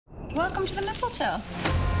Welcome to the Mistletoe.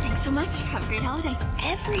 Thanks so much. Have a great holiday.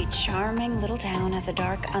 Every charming little town has a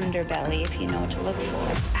dark underbelly if you know what to look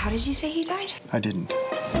for. How did you say he died? I didn't.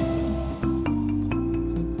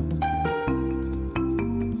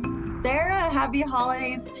 Sarah, happy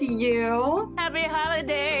holidays to you. Happy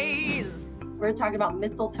holidays. We're talking about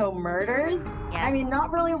Mistletoe Murders. Yes. I mean,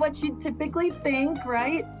 not really what you typically think,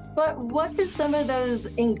 right? But what are some of those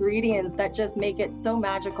ingredients that just make it so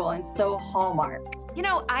magical and so Hallmark? You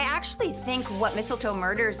know, I actually think what Mistletoe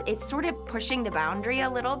Murders, it's sort of pushing the boundary a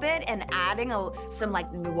little bit and adding some like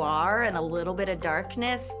noir and a little bit of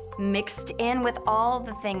darkness mixed in with all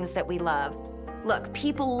the things that we love. Look,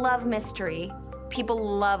 people love mystery. People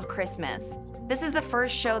love Christmas. This is the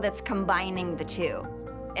first show that's combining the two.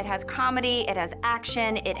 It has comedy, it has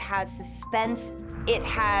action, it has suspense, it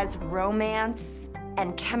has romance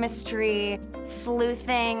and chemistry,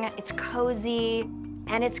 sleuthing, it's cozy,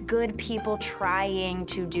 and it's good people trying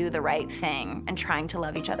to do the right thing and trying to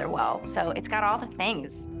love each other well. So it's got all the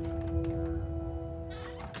things.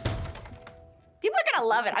 People are gonna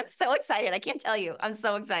love it. I'm so excited. I can't tell you. I'm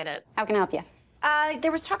so excited. How can I help you?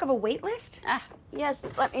 There was talk of a wait list.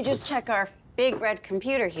 Yes, let me just check our big red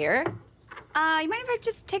computer here. You mind if I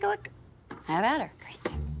just take a look? Have at her.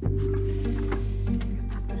 Great.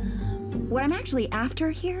 What I'm actually after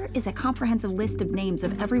here is a comprehensive list of names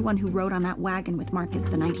of everyone who rode on that wagon with Marcus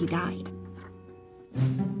the night he died.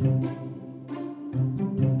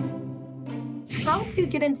 How do you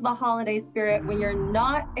get into the holiday spirit when you're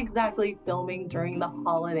not exactly filming during the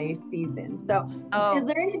holiday season? So is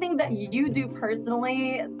there anything that you do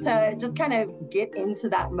personally to just kind of get into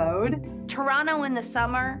that mode? Toronto in the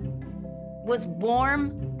summer was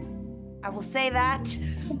warm. I will say that.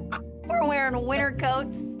 We're wearing winter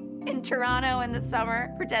coats in Toronto in the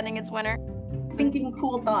summer, pretending it's winter. Thinking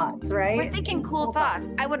cool thoughts, right? We're thinking cool thoughts.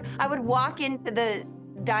 I would walk into the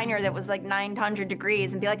diner that was like 900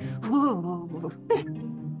 degrees and be like,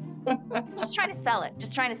 just trying to sell it.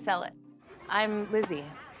 Just trying to sell it. I'm Lizzie.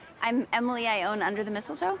 I'm Emily. I own Under the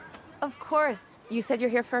Mistletoe. Of course. You said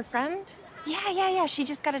you're here for a friend? Yeah. She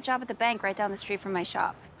just got a job at the bank right down the street from my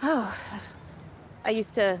shop. Oh, I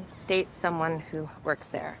used to date someone who works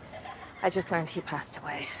there. I just learned he passed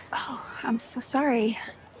away. Oh, I'm so sorry.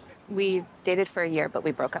 We dated for a year, but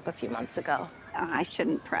we broke up a few months ago. Oh, I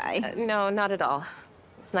shouldn't pry. No, not at all.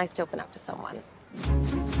 It's nice to open up to someone.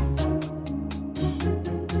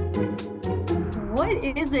 What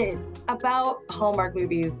is it about Hallmark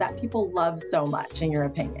movies that people love so much, in your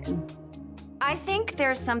opinion? I think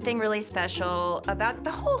there's something really special about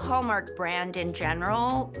the whole Hallmark brand in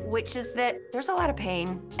general, which is that there's a lot of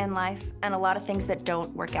pain in life and a lot of things that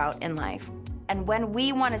don't work out in life. And when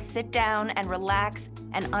we want to sit down and relax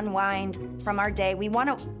and unwind from our day, we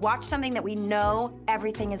want to watch something that we know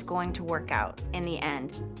everything is going to work out in the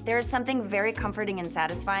end. There is something very comforting and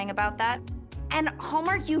satisfying about that. And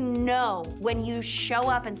Hallmark, you know, when you show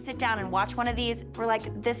up and sit down and watch one of these, we're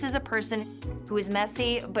like, this is a person who is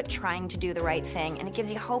messy, but trying to do the right thing. And it gives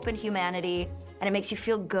you hope and humanity, and it makes you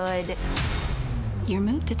feel good. Your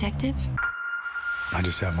move, detective. I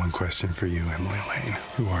just have one question for you, Emily Lane.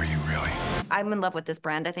 Who are you really? I'm in love with this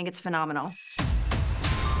brand. I think it's phenomenal.